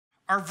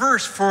Our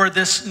verse for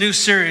this new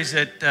series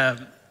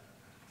that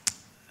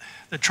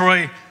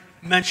Troy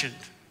mentioned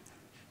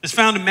is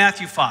found in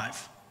Matthew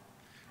 5.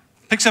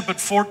 Picks up at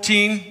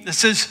 14. It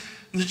says,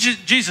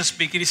 Jesus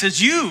speaking, he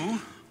says,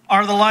 "You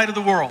are the light of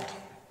the world.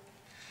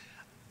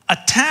 A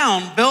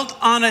town built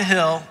on a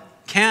hill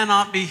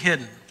cannot be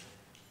hidden.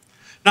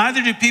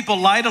 Neither do people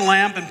light a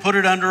lamp and put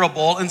it under a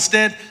bowl.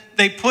 Instead,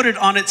 they put it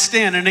on its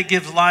stand, and it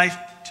gives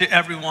light to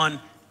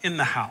everyone in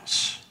the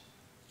house."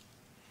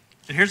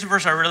 And here's a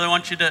verse I really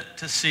want you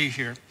to see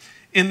here.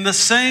 "In the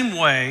same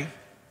way,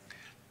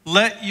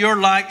 let your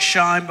light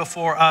shine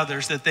before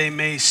others, that they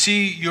may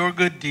see your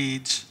good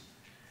deeds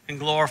and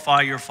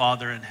glorify your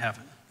Father in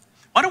heaven."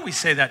 Why don't we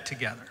say that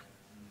together?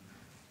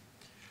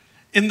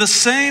 In the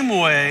same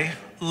way,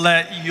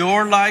 let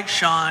your light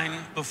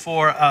shine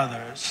before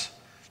others,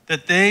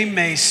 that they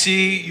may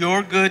see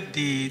your good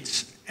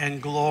deeds and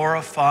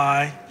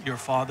glorify your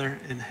Father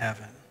in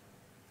heaven.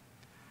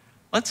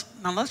 Let's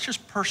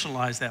just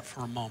personalize that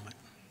for a moment.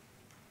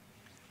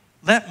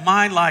 Let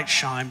my light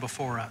shine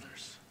before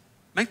others.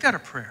 Make that a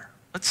prayer.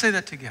 Let's say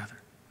that together.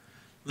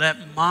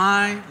 Let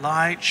my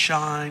light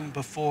shine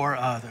before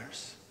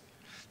others,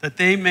 that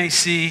they may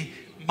see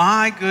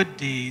my good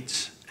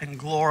deeds and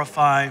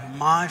glorify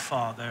my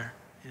Father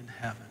in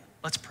heaven.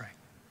 Let's pray.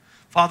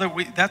 Father,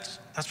 that's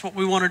what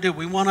we want to do.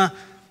 We want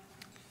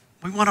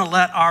to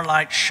let our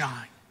light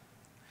shine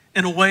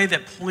in a way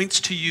that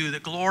points to you,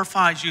 that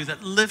glorifies you,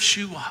 that lifts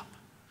you up,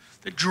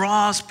 that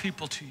draws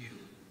people to you.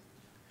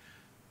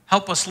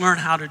 Help us learn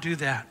how to do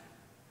that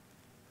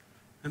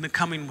in the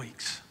coming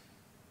weeks.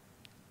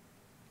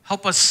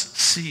 Help us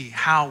see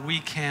how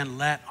we can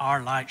let our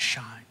light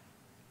shine.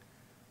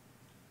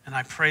 And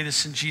I pray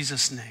this in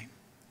Jesus' name,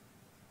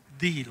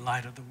 the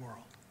light of the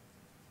world.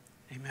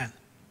 Amen.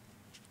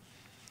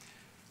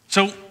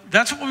 So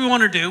that's what we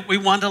want to do. We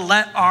want to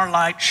let our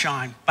light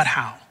shine, but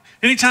how?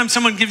 Anytime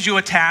someone gives you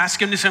a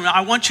task and they say,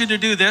 "I want you to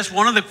do this,"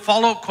 one of the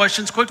follow-up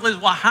questions quickly is,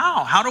 well,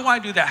 how? How do I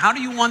do that? How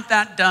do you want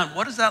that done?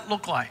 What does that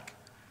look like?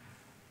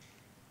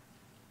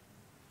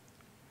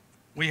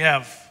 We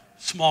have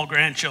small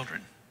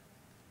grandchildren.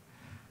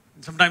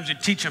 And sometimes you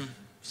teach them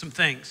some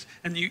things.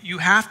 And you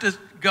have to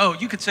go.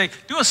 You could say,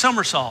 "Do a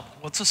somersault."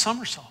 What's a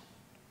somersault?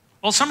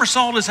 Well,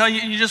 somersault is how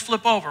you just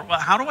flip over.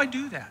 Well, how do I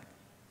do that?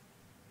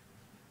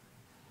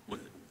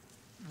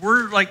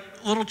 We're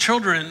like little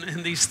children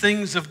in these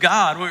things of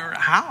God.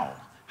 How?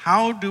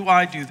 How do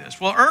I do this?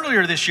 Well,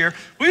 earlier this year,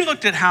 we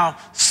looked at how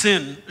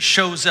sin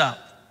shows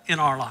up in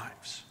our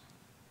lives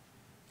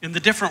in the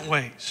different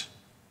ways.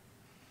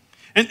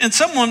 And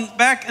someone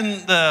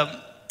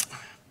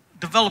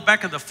developed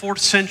back in the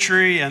 4th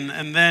century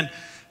and then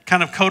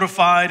kind of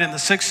codified in the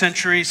 6th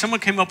century,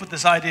 someone came up with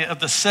this idea of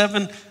the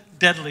 7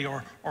 deadly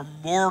or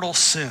mortal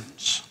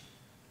sins.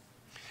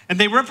 And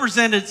they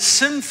represented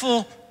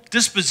sinful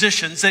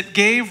dispositions that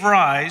gave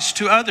rise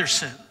to other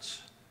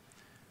sins.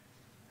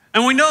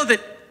 And we know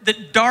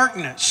that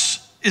darkness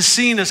is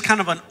seen as kind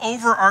of an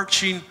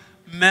overarching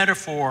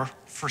metaphor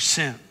for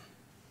sin.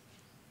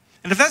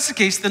 And if that's the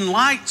case, then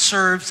light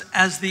serves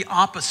as the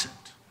opposite.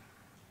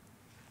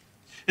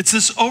 It's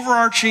this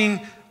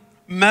overarching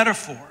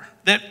metaphor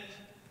that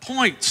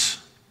points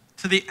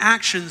to the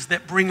actions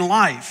that bring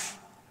life.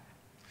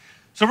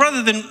 So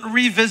rather than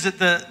revisit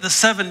the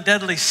 7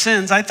 deadly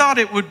sins, I thought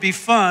it would be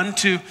fun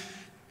to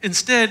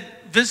instead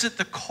visit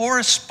the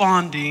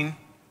corresponding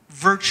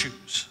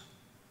virtues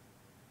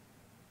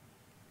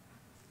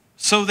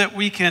so that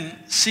we can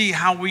see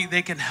how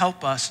they can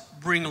help us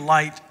bring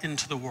light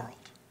into the world.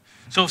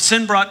 So if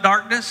sin brought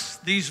darkness,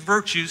 these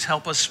virtues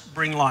help us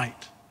bring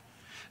light.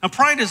 Now,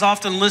 pride is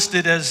often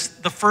listed as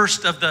the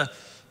first of the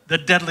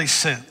deadly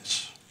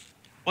sins.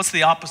 What's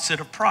the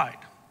opposite of pride?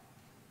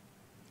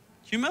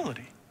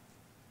 Humility.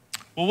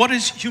 Well, what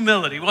is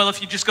humility? Well, if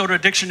you just go to a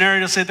dictionary,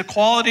 it'll say the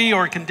quality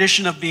or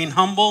condition of being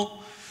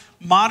humble,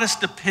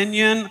 modest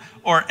opinion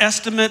or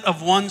estimate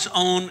of one's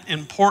own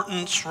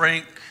importance,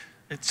 rank,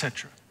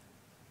 etc.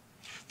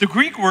 The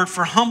Greek word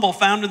for humble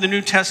found in the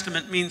New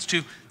Testament means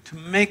to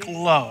make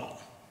low.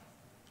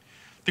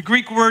 The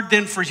Greek word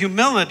then for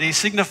humility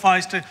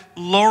signifies to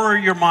lower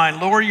your mind,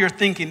 lower your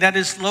thinking. That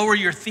is, lower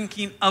your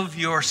thinking of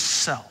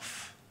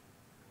yourself.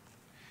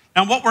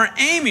 Now, what we're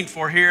aiming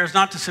for here is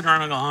not to sit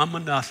around and go, "I'm a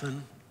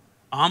nothing,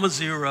 I'm a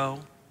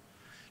zero."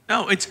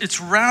 No,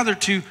 it's rather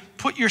to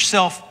put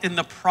yourself in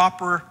the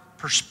proper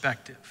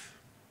perspective.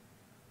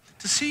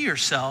 To see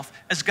yourself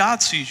as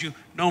God sees you,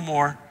 no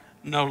more,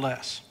 no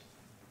less.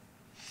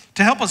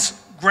 To help us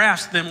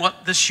grasp then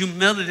what this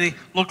humility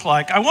looked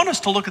like, I want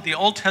us to look at the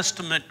Old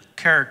Testament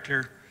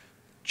character,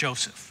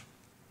 Joseph.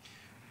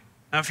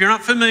 Now, if you're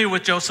not familiar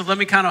with Joseph, let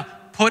me kind of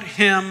put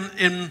him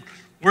in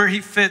where he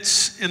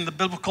fits in the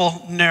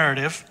biblical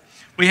narrative.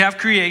 We have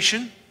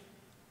creation,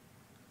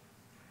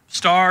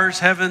 stars,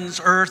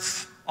 heavens,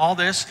 earth, all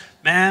this,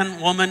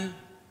 man, woman.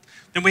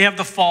 Then we have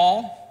the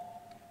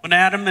fall, when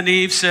Adam and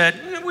Eve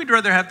said, "We'd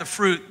rather have the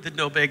fruit than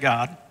to obey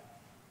God."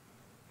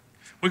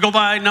 We go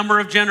by a number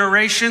of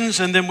generations,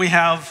 and then we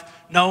have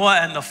Noah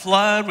and the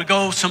flood. We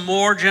go some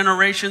more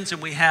generations, and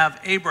we have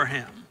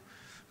Abraham,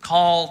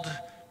 called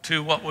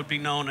to what would be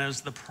known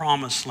as the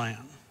Promised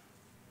Land.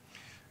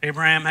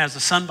 Abraham has a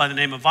son by the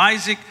name of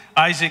Isaac.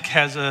 Isaac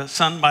has a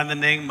son by the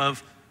name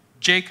of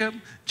Jacob.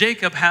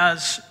 Jacob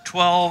has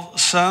 12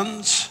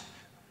 sons.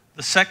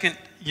 The second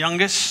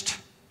youngest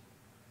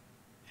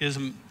is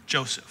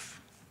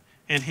Joseph,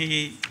 and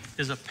he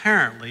is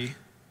apparently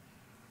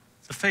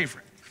the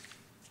favorite.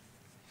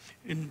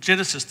 In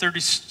Genesis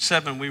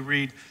 37, we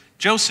read,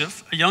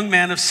 Joseph, a young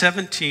man of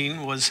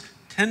 17, was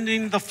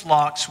tending the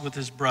flocks with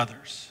his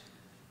brothers,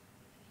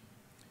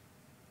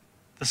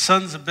 the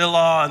sons of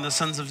Bilhah and the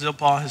sons of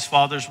Zilpah, his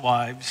father's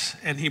wives,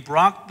 and he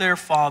brought their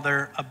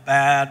father a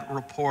bad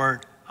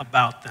report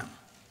about them.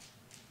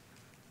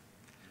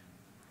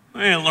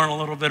 We're going to learn a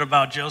little bit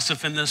about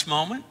Joseph in this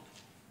moment,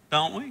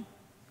 don't we?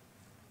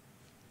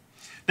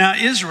 Now,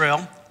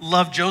 Israel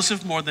loved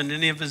Joseph more than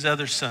any of his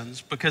other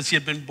sons because he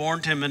had been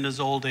born to him in his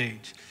old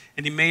age.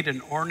 And he made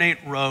an ornate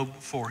robe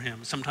for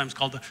him, sometimes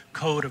called the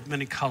coat of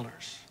many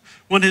colors.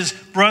 When his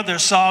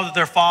brothers saw that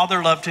their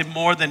father loved him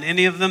more than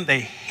any of them, they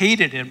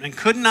hated him and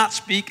could not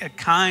speak a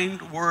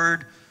kind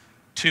word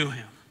to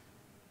him.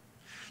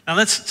 Now,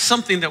 that's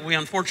something that we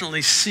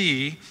unfortunately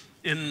see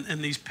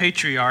in these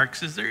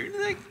patriarchs, is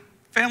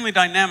family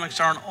dynamics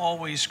aren't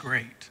always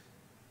great.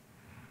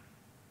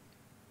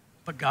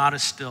 But God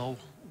is still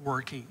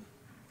working.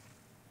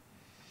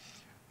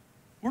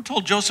 We're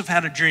told Joseph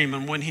had a dream,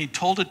 and when he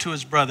told it to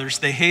his brothers,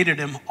 they hated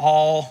him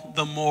all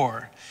the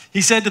more.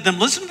 He said to them,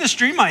 listen to this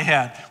dream I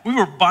had. We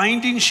were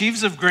binding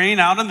sheaves of grain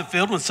out in the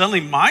field when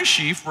suddenly my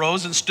sheaf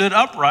rose and stood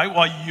upright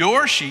while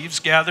your sheaves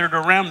gathered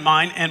around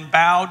mine and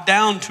bowed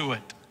down to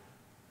it.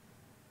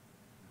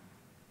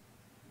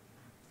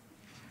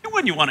 And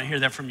wouldn't you want to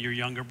hear that from your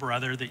younger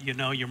brother that you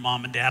know your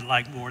mom and dad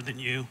like more than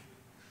you?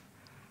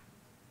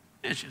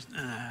 It's just,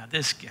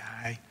 this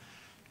guy.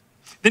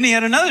 Then he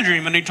had another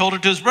dream, and he told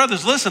it to his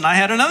brothers. Listen, I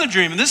had another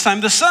dream, and this time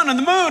the sun and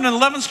the moon and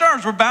 11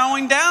 stars were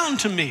bowing down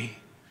to me.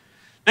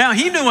 Now,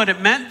 he knew what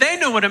it meant. They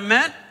knew what it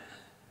meant.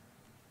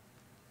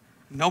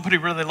 Nobody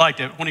really liked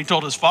it. When he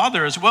told his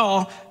father as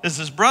well as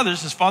his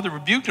brothers, his father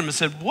rebuked him and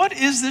said, what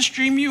is this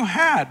dream you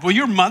had? Will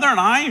your mother and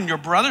I and your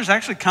brothers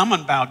actually come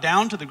and bow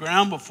down to the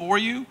ground before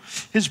you?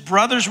 His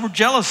brothers were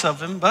jealous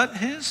of him, but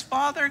his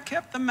father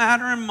kept the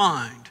matter in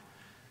mind.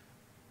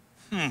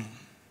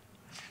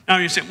 Now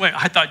you say, wait,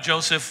 I thought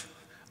Joseph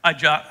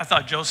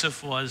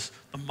was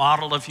the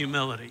model of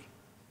humility.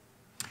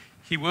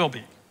 He will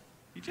be.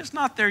 He's just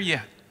not there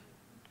yet.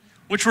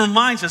 Which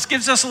reminds us,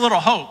 gives us a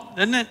little hope,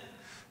 doesn't it?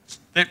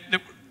 That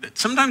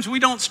sometimes we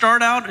don't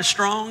start out as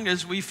strong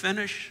as we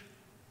finish.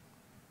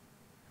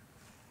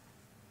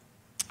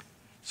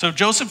 So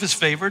Joseph is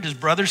favored. His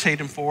brothers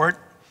hate him for it.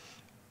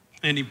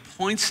 And he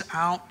points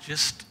out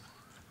just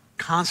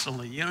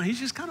constantly, he's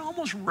just kind of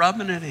almost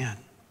rubbing it in.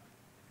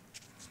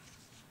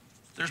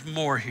 There's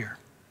more here.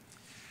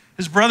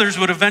 His brothers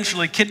would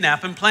eventually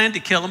kidnap him, plan to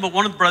kill him, but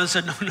one of the brothers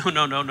said, no,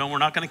 we're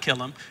not going to kill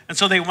him. And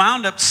so they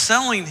wound up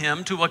selling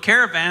him to a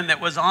caravan that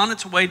was on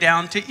its way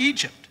down to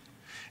Egypt.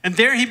 And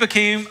there he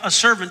became a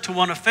servant to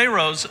one of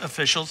Pharaoh's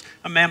officials,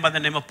 a man by the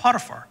name of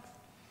Potiphar.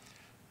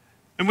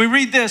 And we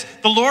read this,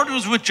 the Lord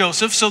was with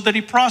Joseph so that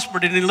he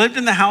prospered, and he lived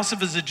in the house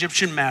of his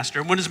Egyptian master.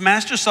 And when his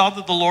master saw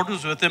that the Lord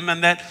was with him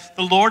and that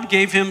the Lord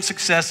gave him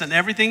success in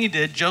everything he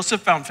did,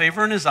 Joseph found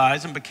favor in his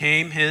eyes and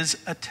became his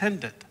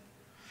attendant.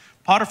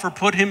 Potiphar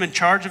put him in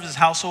charge of his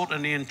household,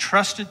 and he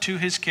entrusted to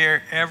his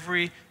care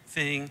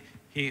everything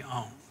he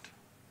owned.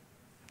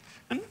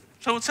 And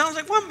so it sounds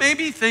like, well,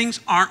 maybe things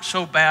aren't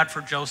so bad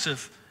for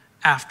Joseph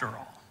after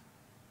all.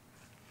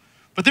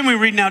 But then we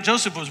read now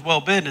Joseph was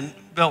well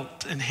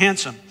built and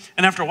handsome.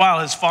 And after a while,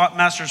 his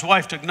master's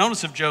wife took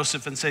notice of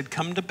Joseph and said,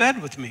 come to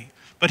bed with me.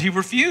 But he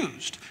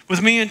refused.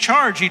 With me in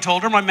charge, he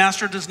told her, my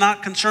master does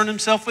not concern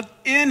himself with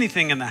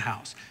anything in the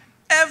house.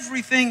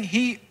 Everything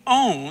he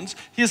owns,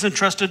 he has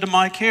entrusted to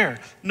my care.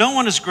 No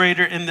one is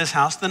greater in this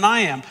house than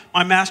I am.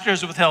 My master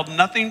has withheld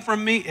nothing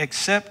from me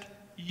except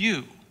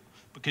you,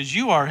 because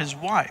you are his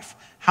wife.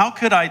 How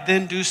could I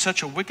then do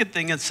such a wicked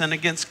thing and sin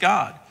against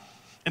God?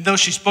 And though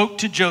she spoke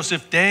to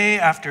Joseph day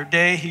after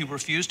day, he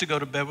refused to go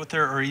to bed with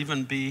her or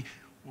even be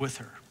with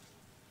her.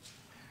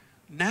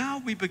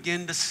 Now we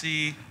begin to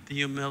see the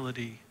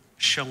humility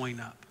showing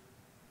up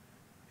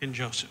in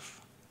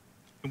Joseph.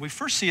 And we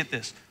first see it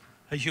this,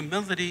 a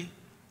humility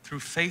through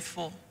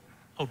faithful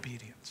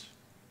obedience.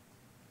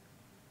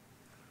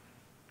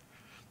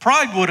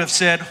 Pride would have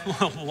said,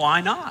 well,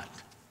 why not?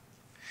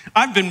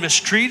 I've been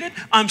mistreated.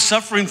 I'm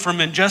suffering from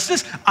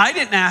injustice. I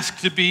didn't ask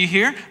to be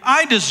here.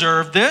 I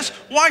deserve this.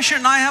 Why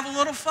shouldn't I have a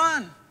little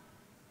fun?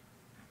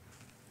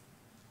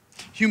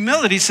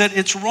 Humility said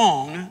it's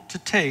wrong to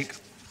take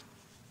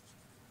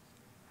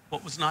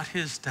what was not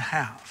his to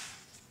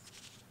have.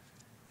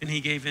 And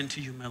he gave in to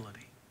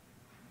humility.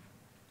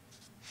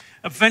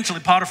 Eventually,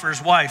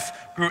 Potiphar's wife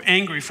grew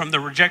angry from the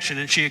rejection,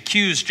 and she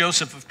accused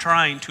Joseph of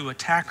trying to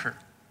attack her.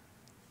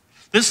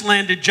 This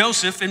landed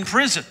Joseph in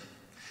prison.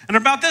 And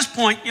about this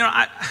point,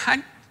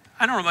 I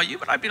don't know about you,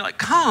 but I'd be like,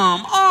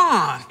 come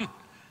on.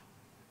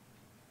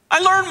 I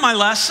learned my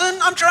lesson.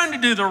 I'm trying to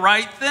do the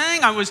right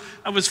thing. I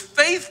was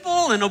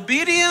faithful in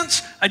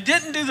obedience. I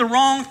didn't do the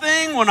wrong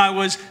thing when I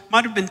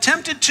might have been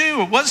tempted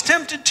to or was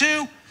tempted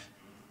to.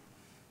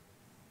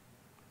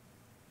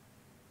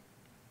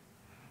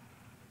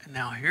 And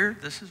now here,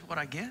 this is what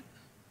I get.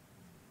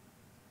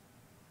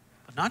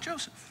 But not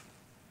Joseph.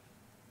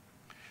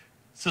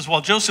 It says,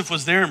 while Joseph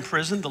was there in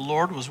prison, the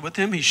Lord was with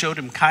him. He showed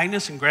him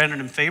kindness and granted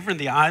him favor in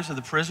the eyes of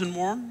the prison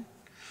warden.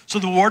 So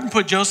the warden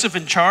put Joseph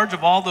in charge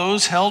of all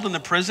those held in the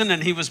prison,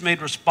 and he was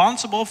made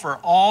responsible for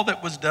all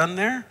that was done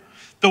there.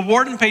 The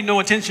warden paid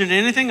no attention to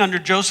anything under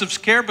Joseph's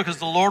care because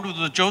the Lord was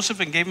with Joseph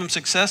and gave him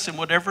success in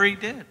whatever he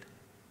did.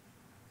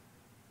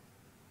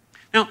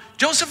 Now,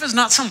 Joseph is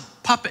not some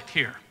puppet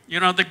here.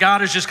 That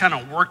God is just kind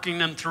of working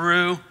them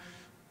through.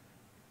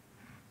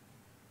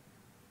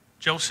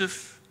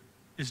 Joseph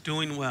is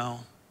doing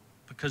well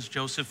because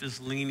Joseph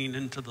is leaning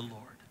into the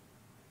Lord,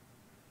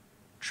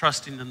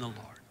 trusting in the Lord,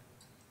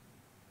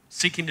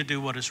 seeking to do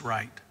what is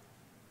right.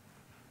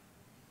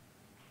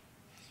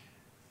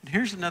 And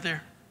here's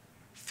another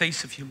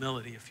face of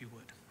humility, if you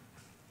would.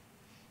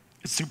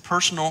 It's through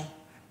personal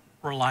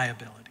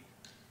reliability.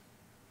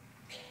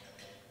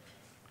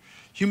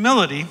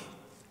 Humility,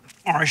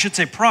 or I should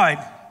say pride,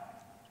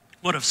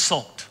 would have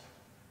sulked.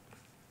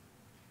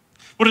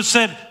 Would have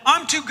said,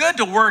 I'm too good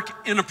to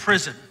work in a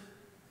prison.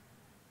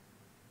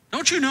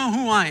 Don't you know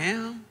who I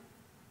am?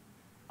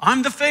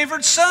 I'm the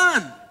favored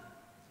son.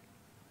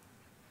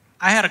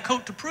 I had a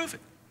coat to prove it.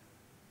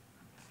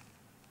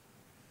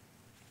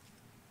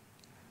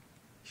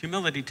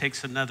 Humility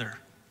takes another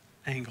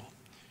angle.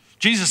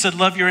 Jesus said,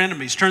 love your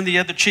enemies, turn the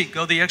other cheek,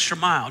 go the extra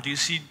mile. Do you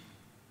see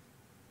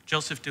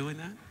Joseph doing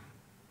that?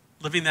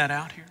 Living that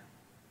out here?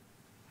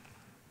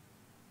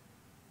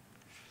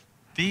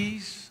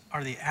 These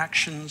are the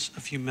actions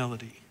of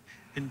humility.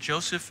 And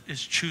Joseph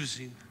is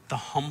choosing the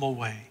humble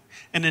way.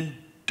 And in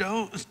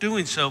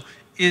doing so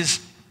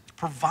is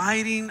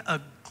providing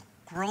a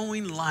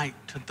growing light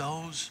to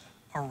those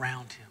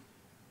around him.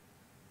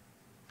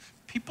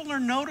 People are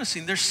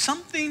noticing there's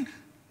something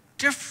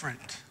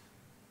different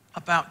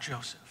about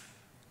Joseph.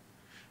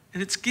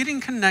 And it's getting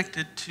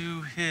connected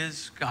to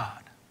his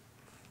God.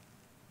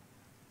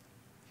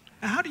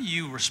 Now, how do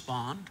you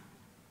respond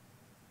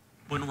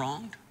when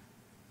wronged?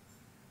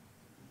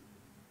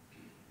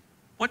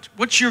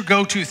 What's your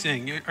go-to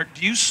thing?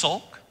 Do you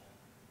sulk?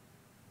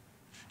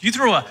 Do you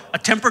throw a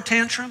temper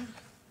tantrum?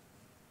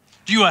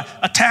 Do you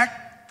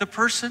attack the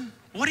person?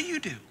 What do you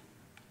do?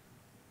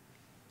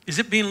 Is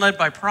it being led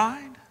by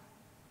pride?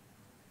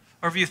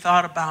 Or have you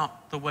thought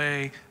about the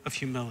way of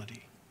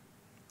humility?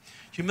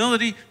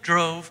 Humility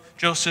drove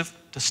Joseph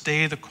to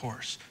stay the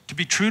course, to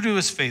be true to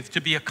his faith,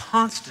 to be a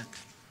constant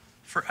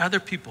for other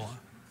people.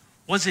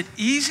 Was it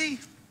easy?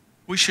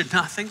 We should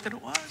not think that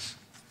it was.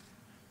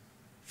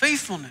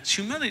 Faithfulness,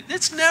 humility,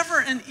 it's never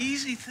an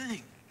easy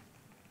thing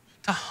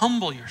to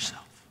humble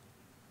yourself.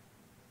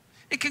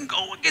 It can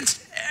go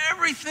against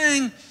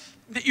everything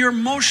that your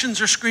emotions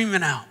are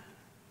screaming out.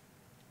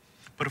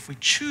 But if we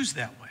choose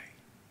that way,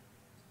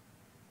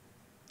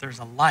 there's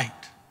a light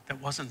that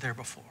wasn't there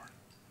before.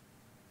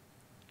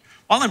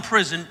 While in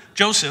prison,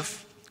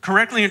 Joseph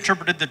correctly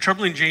interpreted the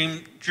troubling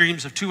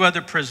dreams of two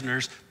other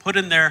prisoners put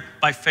in there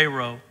by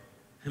Pharaoh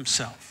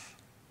himself.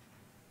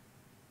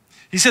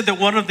 He said that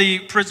one of the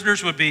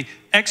prisoners would be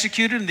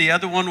executed and the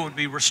other one would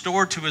be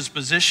restored to his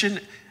position.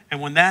 And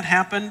when that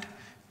happened,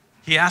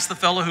 he asked the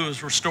fellow who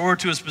was restored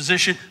to his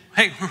position,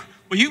 hey,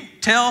 will you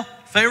tell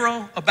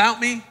Pharaoh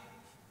about me?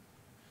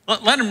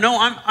 Let him know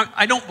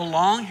I don't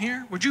belong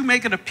here. Would you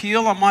make an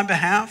appeal on my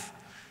behalf?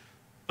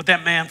 But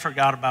that man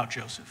forgot about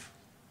Joseph.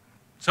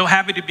 So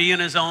happy to be in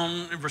his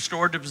own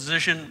restored to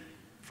position,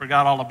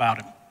 forgot all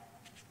about him.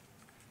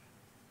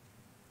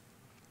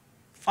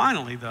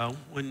 Finally, though,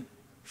 when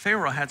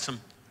Pharaoh had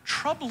some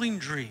troubling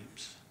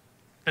dreams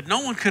that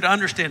no one could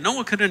understand, no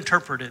one could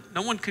interpret it,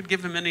 no one could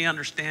give him any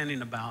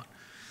understanding about.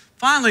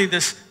 Finally,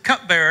 this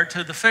cupbearer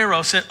to the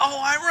Pharaoh said, oh,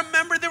 I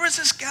remember there was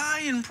this guy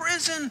in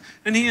prison,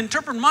 and he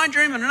interpreted my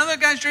dream and another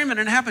guy's dream, and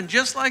it happened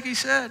just like he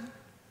said.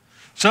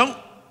 So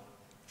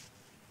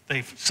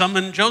they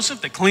summoned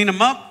Joseph, they cleaned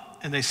him up,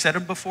 and they set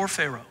him before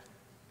Pharaoh.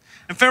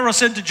 And Pharaoh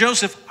said to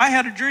Joseph, I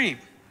had a dream,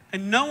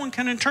 and no one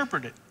can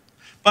interpret it.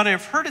 But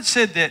I've heard it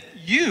said that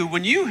you,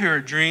 when you hear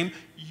a dream,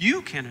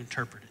 you can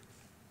interpret it.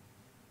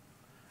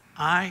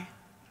 I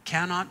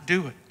cannot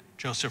do it,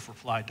 Joseph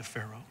replied to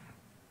Pharaoh.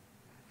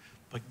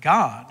 But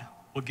God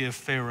will give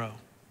Pharaoh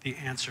the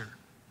answer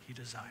he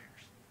desires.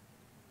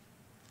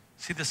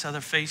 See this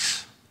other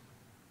face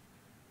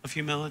of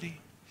humility?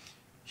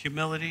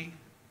 Humility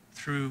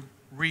through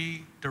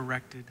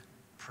redirected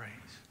praise.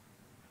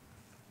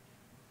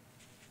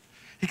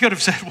 He could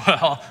have said,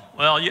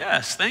 well,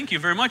 yes, thank you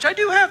very much. I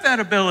do have that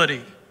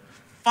ability.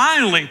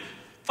 Finally,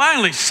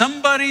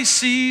 somebody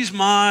sees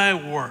my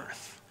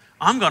worth.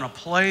 I'm going to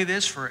play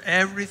this for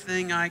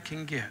everything I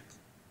can get.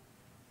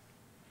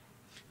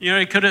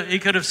 He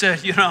could have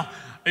said,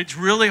 it's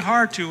really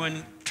hard to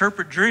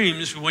interpret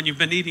dreams when you've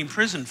been eating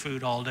prison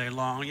food all day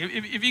long.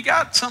 If you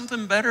got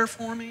something better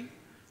for me?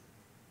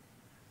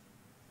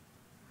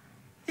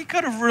 He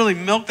could have really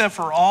milked that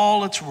for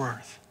all it's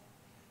worth.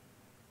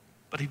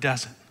 But he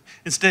doesn't.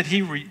 Instead,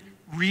 he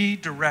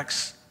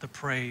redirects the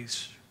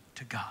praise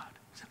to God.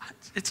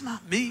 It's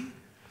not me.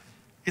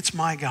 It's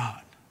my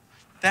God.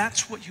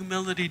 That's what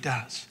humility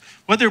does.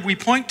 Whether we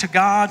point to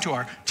God, to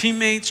our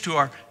teammates, to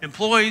our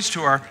employees, to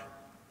our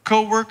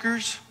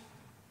co-workers.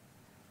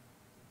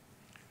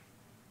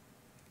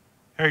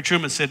 Harry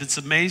Truman said, it's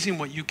amazing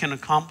what you can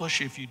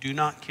accomplish if you do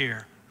not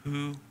care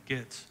who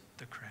gets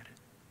the credit.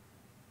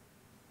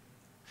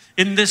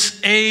 In this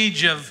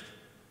age of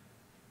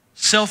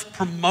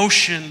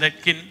self-promotion that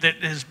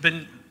has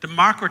been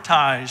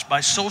democratized by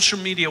social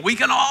media, we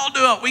can all do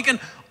it. We can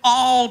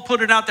all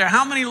put it out there.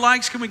 How many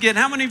likes can we get?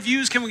 How many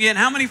views can we get?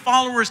 How many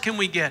followers can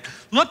we get?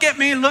 Look at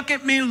me, look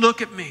at me,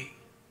 look at me.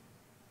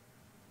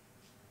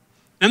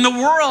 And the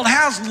world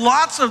has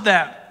lots of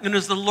that. And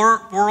is the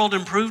world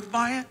improved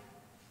by it?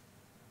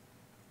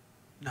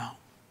 No.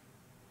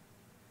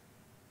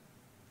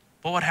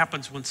 But what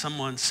happens when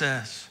someone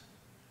says,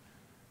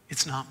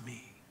 it's not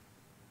me?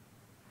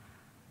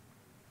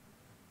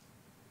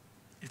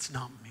 It's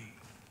not me.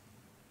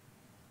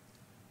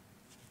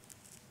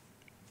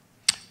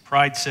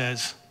 Pride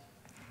says,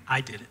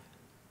 I did it.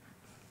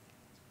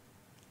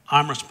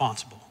 I'm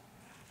responsible.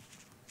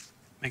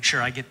 Make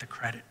sure I get the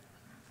credit.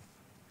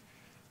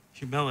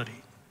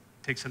 Humility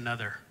takes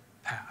another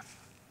path.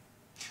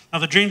 Now,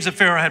 the dreams that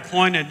Pharaoh had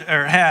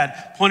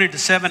pointed to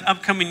 7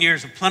 upcoming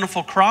years of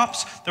plentiful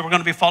crops that were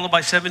going to be followed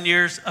by 7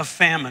 years of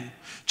famine.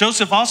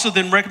 Joseph also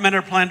then recommended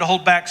a plan to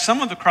hold back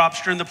some of the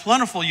crops during the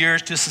plentiful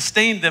years to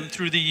sustain them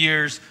through the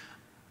years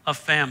of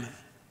famine.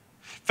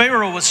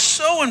 Pharaoh was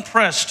so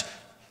impressed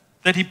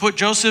that he put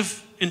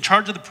Joseph in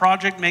charge of the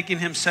project, making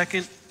him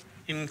second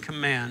in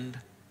command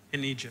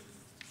in Egypt.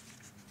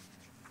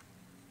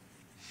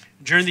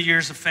 During the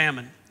years of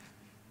famine,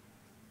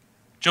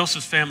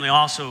 Joseph's family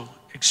also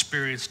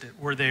experienced it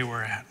where they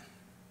were at.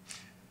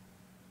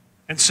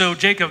 And so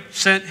Jacob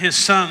sent his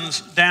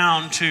sons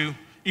down to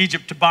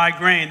Egypt to buy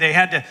grain. They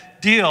had to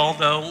deal,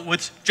 though,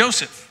 with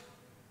Joseph,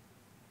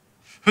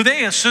 who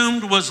they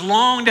assumed was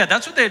long dead.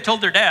 That's what they had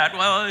told their dad.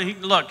 Well,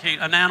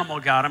 an animal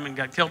got him and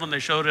got killed, and they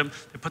showed him.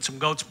 They put some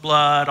goat's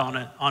blood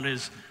on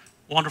his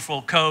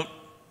wonderful coat,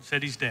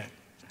 said he's dead.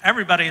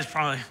 Everybody is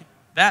probably,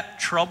 that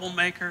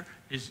troublemaker,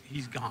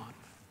 he's gone.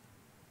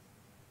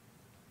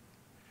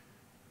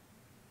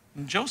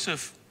 And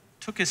Joseph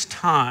took his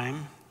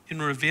time in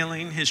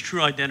revealing his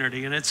true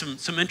identity, and it's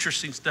some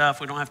interesting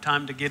stuff we don't have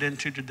time to get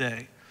into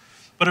today.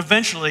 But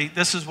eventually,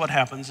 this is what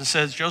happens. It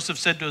says, Joseph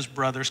said to his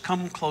brothers,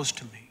 come close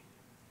to me.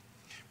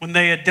 When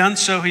they had done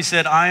so, he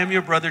said, I am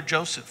your brother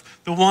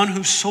Joseph, the one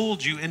who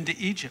sold you into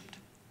Egypt.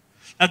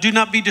 Now do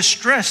not be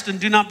distressed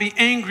and do not be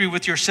angry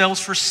with yourselves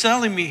for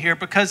selling me here,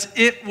 because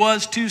it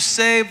was to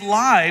save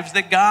lives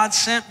that God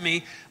sent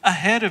me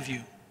ahead of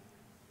you.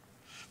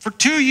 For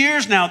 2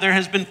 years now there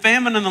has been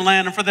famine in the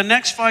land, and for the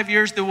next 5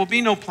 years there will be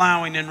no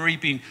plowing and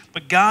reaping.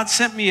 But God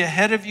sent me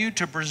ahead of you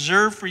to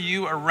preserve for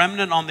you a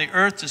remnant on the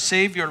earth, to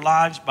save your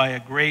lives by a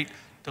great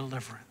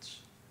deliverance.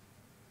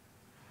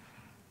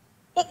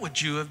 What would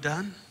you have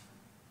done?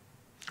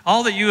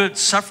 All that you had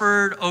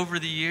suffered over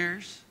the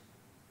years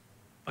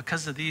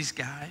because of these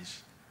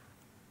guys?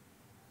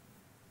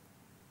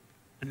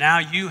 And now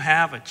you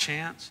have a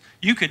chance.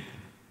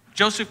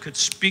 Joseph could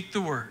speak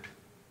the word,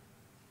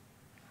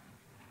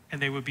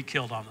 and they would be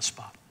killed on the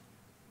spot.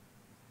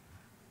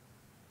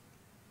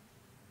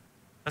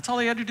 That's all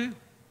he had to do.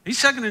 He's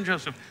seconding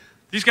Joseph.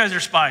 These guys are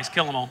spies,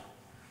 kill them all.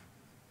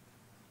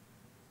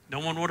 No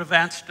one would have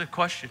asked a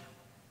question.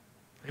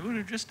 They would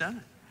have just done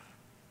it.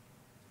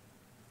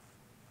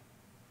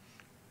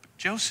 But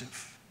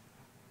Joseph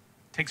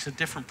takes a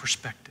different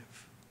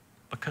perspective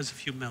because of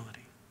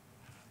humility.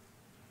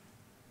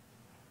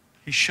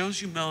 He shows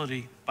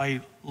humility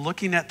by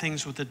looking at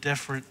things with a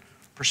different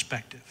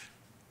perspective.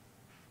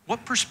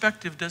 What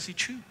perspective does he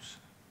choose?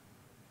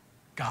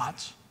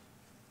 God's.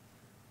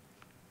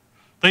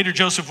 Later,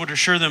 Joseph would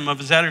assure them of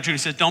his attitude. He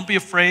said, don't be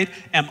afraid.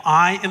 Am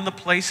I in the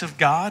place of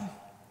God?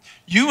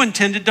 You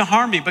intended to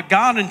harm me, but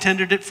God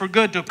intended it for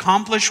good, to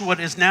accomplish what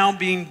is now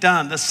being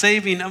done, the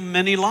saving of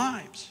many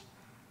lives.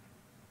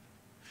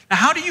 Now,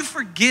 how do you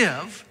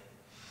forgive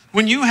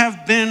when you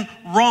have been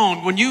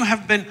wronged, when you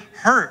have been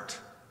hurt?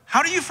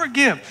 How do you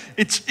forgive?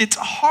 It's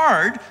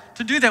hard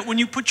to do that when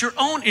you put your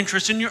own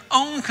interests and your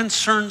own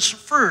concerns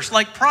first,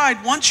 like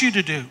pride wants you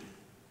to do.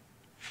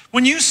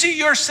 When you see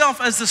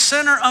yourself as the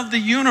center of the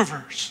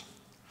universe.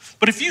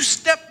 But if you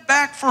step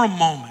back for a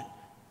moment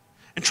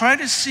and try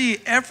to see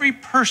every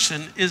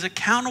person is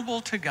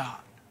accountable to God,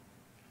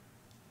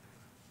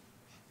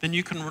 then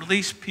you can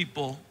release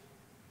people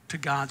to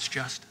God's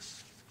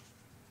justice.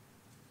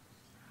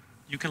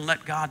 You can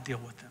let God deal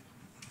with them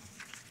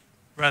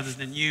rather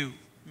than you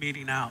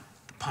meting out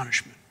the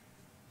punishment.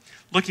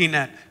 Looking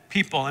at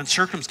people and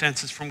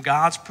circumstances from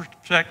God's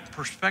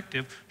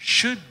perspective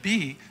should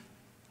be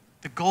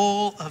the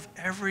goal of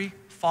every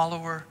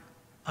follower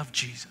of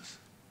Jesus.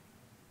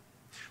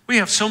 We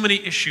have so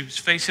many issues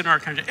facing our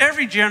country.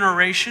 Every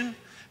generation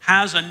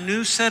has a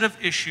new set of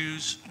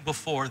issues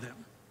before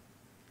them.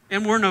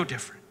 And we're no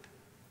different.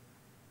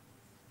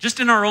 Just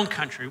in our own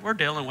country, we're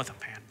dealing with a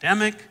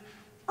pandemic.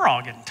 We're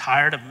all getting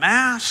tired of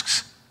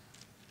masks.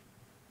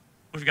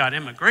 We've got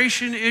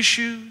immigration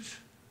issues.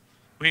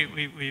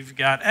 We've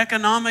got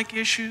economic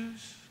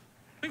issues.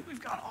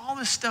 We've got all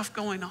this stuff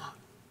going on.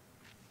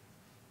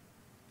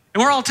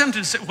 And we're all tempted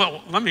to say,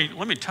 well, let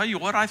me tell you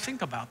what I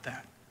think about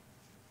that.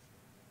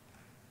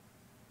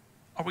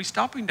 Are we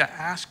stopping to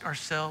ask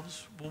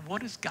ourselves, well,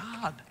 what does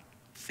God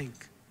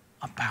think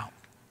about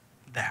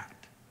that?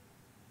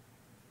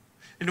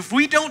 And if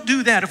we don't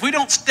do that, if we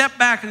don't step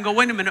back and go,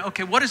 wait a minute,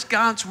 okay, what is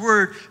God's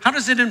word? How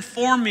does it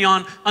inform me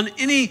on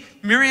any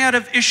myriad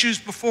of issues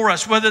before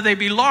us, whether they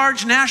be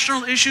large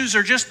national issues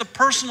or just the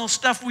personal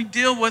stuff we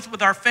deal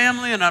with our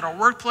family and at our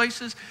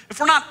workplaces? If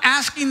we're not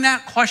asking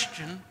that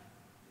question,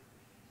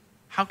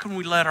 how can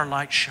we let our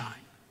light shine?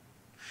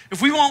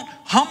 If we won't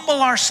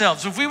humble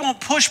ourselves, if we won't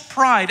push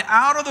pride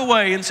out of the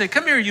way and say,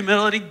 come here,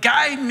 humility,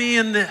 guide me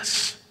in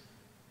this,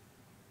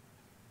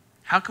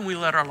 how can we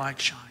let our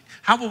light shine?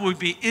 How will we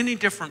be any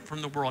different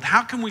from the world?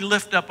 How can we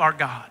lift up our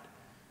God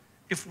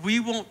if we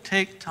won't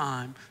take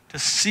time to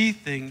see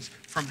things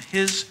from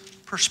his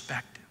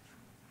perspective?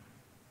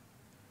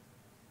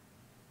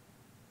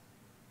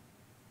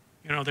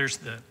 You know, there's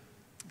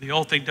the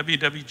old thing,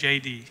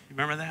 WWJD. You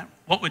remember that?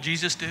 What would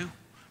Jesus do?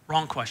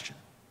 Wrong question.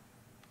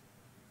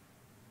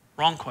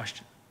 Wrong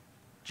question.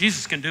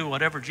 Jesus can do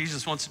whatever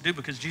Jesus wants to do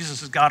because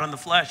Jesus is God in the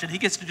flesh, and he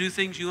gets to do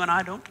things you and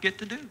I don't get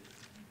to do.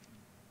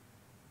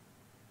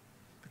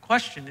 The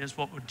question is,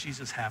 what would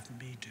Jesus have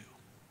me do?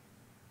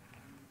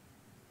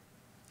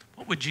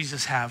 What would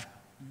Jesus have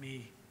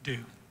me do?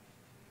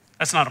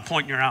 That's not a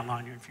point in your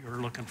outline if you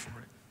were looking for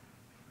it,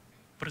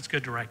 but it's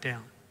good to write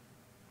down.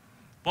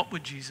 What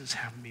would Jesus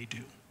have me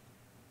do?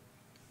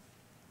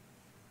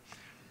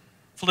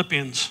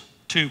 Philippians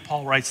 2,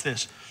 Paul writes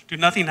this, do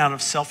nothing out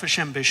of selfish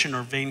ambition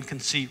or vain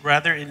conceit.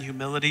 Rather, in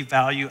humility,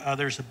 value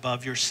others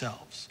above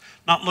yourselves,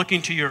 not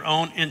looking to your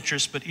own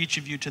interests, but each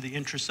of you to the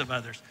interests of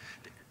others.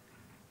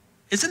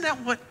 Isn't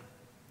that what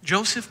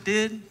Joseph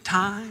did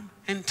time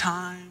and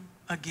time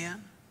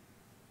again?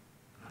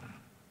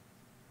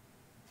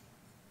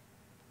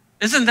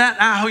 Isn't that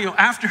how,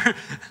 after,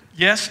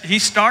 yes, he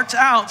starts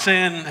out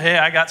saying, hey,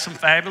 I got some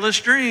fabulous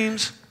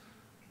dreams,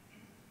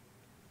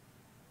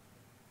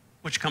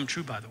 which come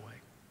true, by the way.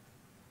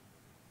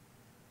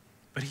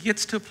 But he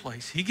gets to a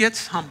place, he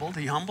gets humbled,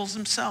 he humbles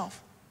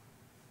himself.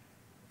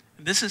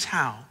 And this is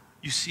how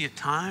you see it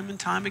time and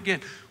time again.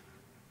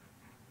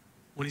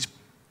 When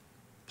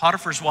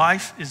Potiphar's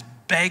wife is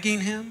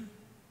begging him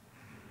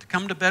to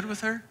come to bed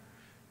with her,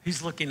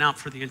 he's looking out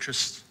for the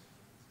interests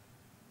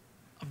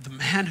of the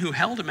man who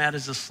held him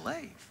as a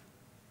slave.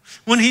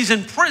 When he's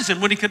in prison,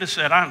 when he could have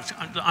said,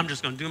 I'm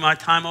just going to do my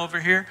time over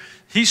here,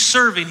 he's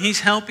serving, he's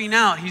helping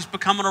out, he's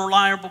becoming a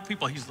reliable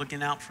people. He's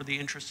looking out for the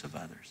interests of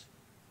others.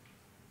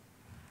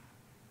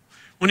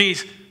 When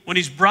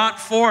he's brought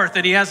forth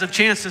and he has a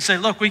chance to say,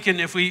 look,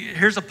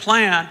 here's a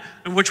plan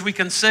in which we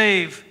can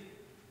save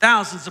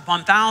thousands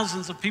upon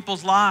thousands of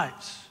people's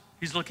lives.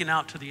 He's looking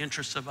out to the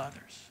interests of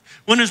others.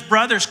 When his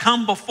brothers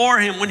come before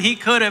him, when he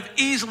could have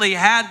easily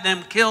had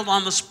them killed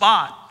on the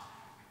spot,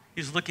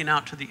 he's looking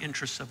out to the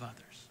interests of others.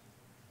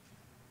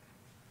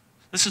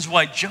 This is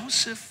why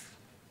Joseph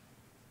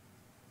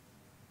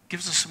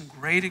gives us some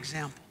great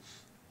examples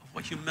of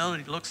what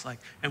humility looks like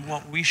and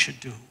what we should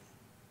do.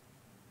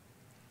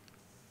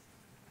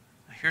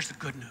 Now, here's the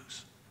good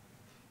news.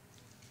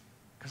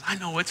 Because I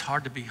know it's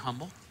hard to be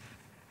humble.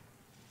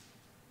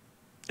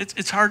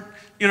 It's hard,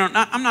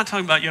 I'm not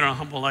talking about,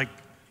 humble like,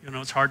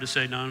 it's hard to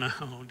say, no,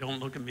 don't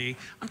look at me.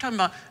 I'm talking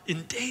about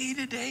in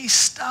day-to-day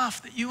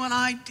stuff that you and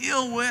I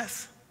deal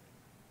with.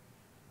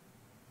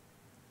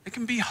 It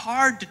can be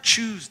hard to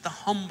choose the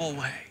humble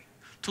way,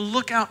 to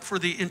look out for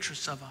the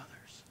interests of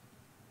others.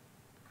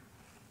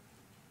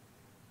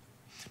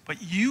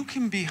 But you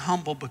can be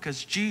humble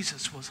because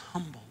Jesus was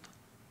humbled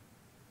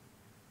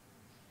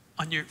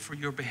for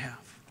your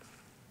behalf.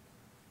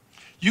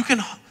 You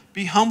can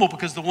be humble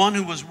because the one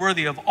who was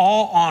worthy of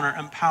all honor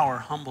and power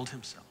humbled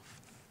himself.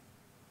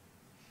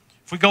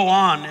 If we go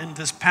on in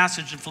this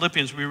passage in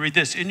Philippians, we read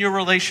this, in your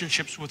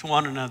relationships with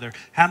one another,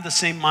 have the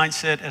same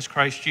mindset as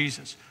Christ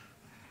Jesus.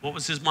 What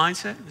was his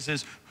mindset? It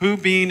says, who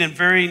being in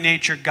very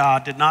nature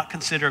God did not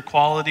consider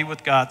equality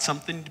with God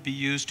something to be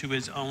used to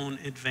his own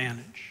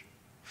advantage.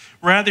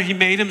 Rather, he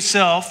made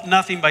himself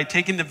nothing by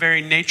taking the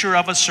very nature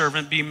of a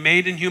servant, being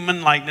made in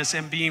human likeness,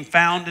 and being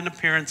found in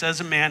appearance as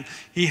a man.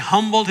 He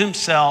humbled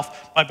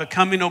himself by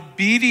becoming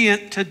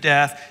obedient to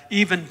death,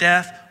 even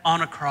death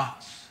on a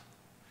cross.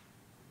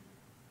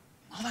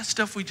 All that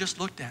stuff we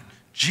just looked at,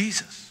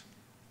 Jesus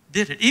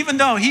did it. Even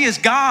though he is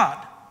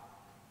God,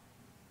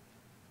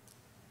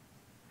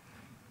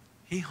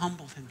 he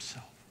humbled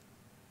himself.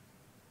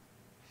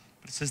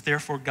 But it says,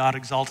 therefore God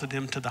exalted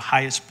him to the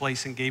highest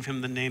place and gave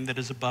him the name that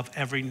is above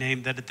every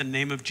name, that at the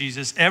name of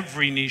Jesus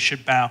every knee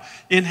should bow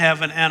in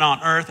heaven and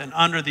on earth and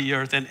under the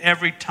earth, and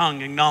every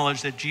tongue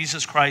acknowledge that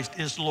Jesus Christ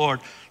is Lord,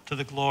 to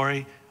the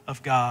glory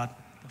of God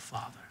the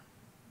Father.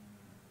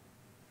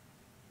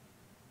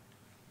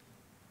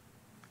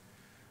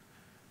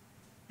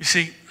 You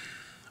see,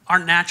 our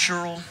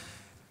natural,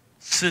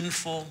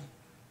 sinful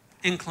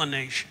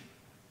inclination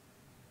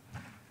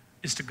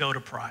is to go to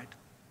pride.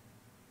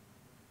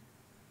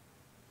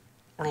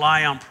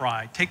 Rely on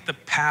pride. Take the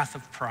path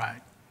of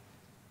pride.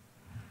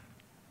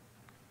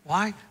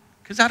 Why?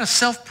 Because out of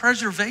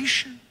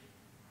self-preservation,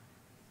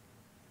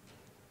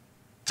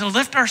 to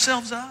lift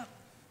ourselves up.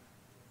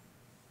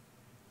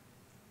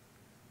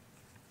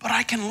 But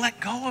I can let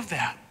go of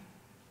that.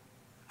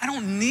 I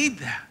don't need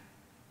that.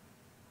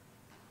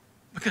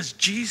 Because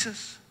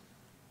Jesus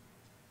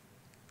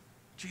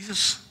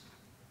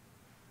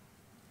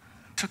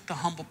took the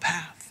humble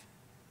path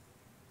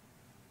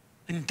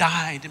and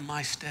died in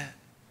my stead.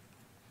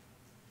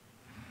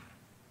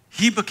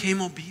 He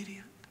became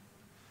obedient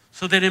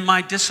so that in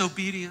my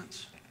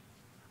disobedience,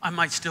 I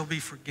might still be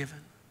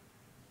forgiven.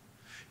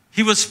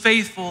 He was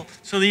faithful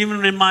so that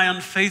even in my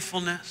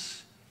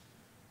unfaithfulness,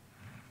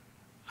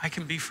 I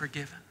can be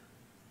forgiven.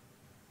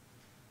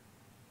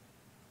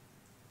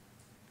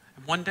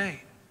 And one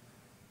day,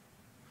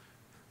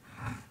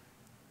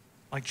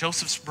 like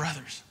Joseph's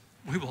brothers,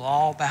 we will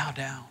all bow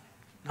down,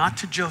 not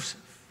to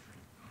Joseph,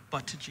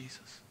 but to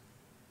Jesus.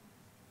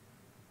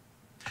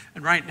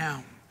 And right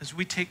now, as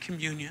we take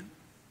communion,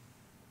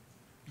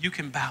 you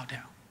can bow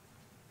down.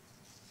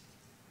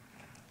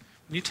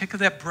 When you take of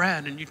that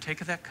bread and you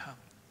take of that cup,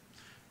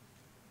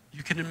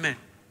 you can admit,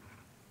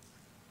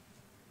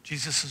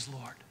 Jesus is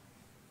Lord.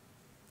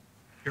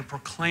 You're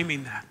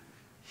proclaiming that.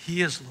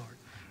 He is Lord.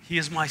 He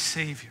is my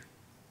Savior.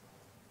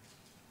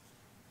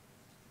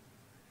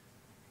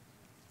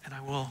 And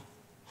I will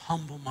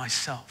humble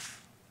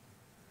myself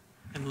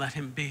and let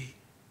him be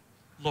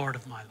Lord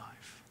of my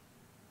life.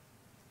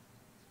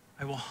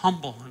 I will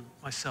humble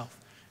myself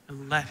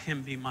and let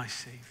him be my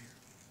Savior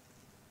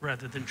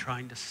rather than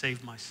trying to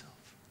save myself.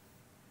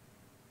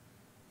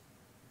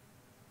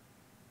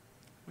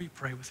 Will you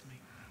pray with me?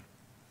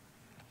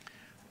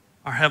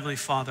 Our Heavenly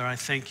Father, I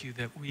thank you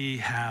that we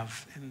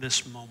have in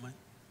this moment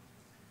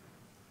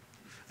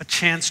a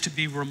chance to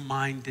be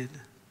reminded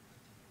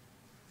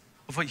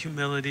of what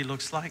humility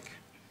looks like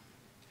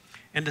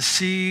and to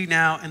see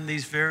now in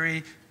these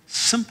very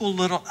simple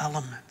little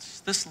elements,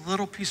 this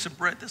little piece of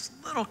bread, this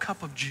little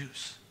cup of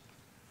juice,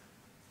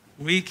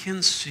 we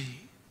can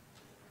see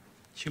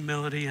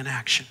humility in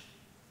action.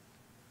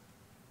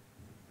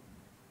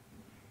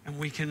 And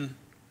we can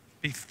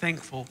be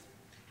thankful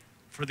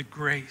for the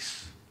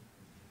grace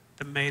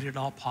that made it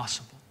all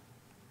possible.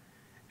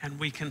 And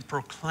we can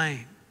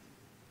proclaim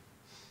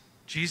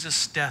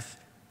Jesus' death,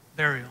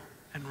 burial,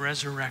 and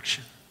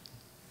resurrection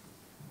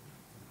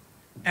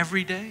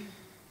every day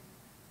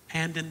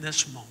and in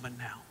this moment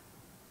now.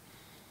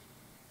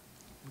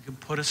 We can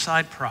put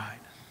aside pride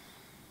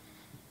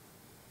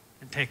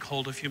and take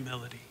hold of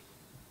humility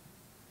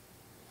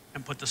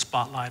and put the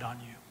spotlight on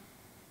you.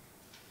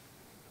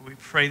 And we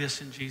pray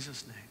this in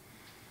Jesus'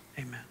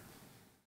 name. Amen.